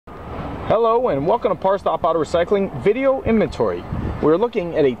Hello and welcome to Partstop Auto Recycling Video Inventory. We're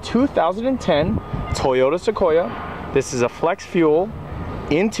looking at a 2010 Toyota Sequoia. This is a flex fuel,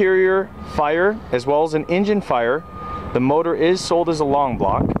 interior fire as well as an engine fire. The motor is sold as a long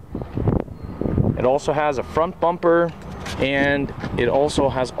block. It also has a front bumper and it also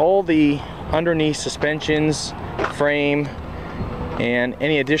has all the underneath suspensions, frame, and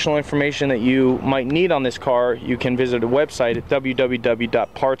any additional information that you might need on this car. You can visit a website at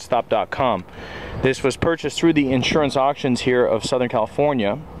www.partstop.com. This was purchased through the insurance auctions here of Southern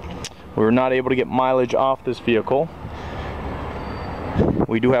California. We were not able to get mileage off this vehicle.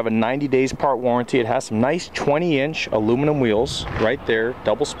 We do have a 90 days part warranty. It has some nice 20-inch aluminum wheels right there,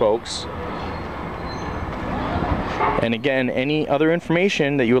 double spokes. And again, any other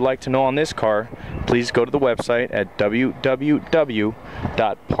information that you would like to know on this car, please go to the website at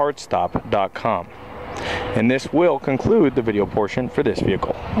www.partstop.com. And this will conclude the video portion for this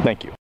vehicle. Thank you.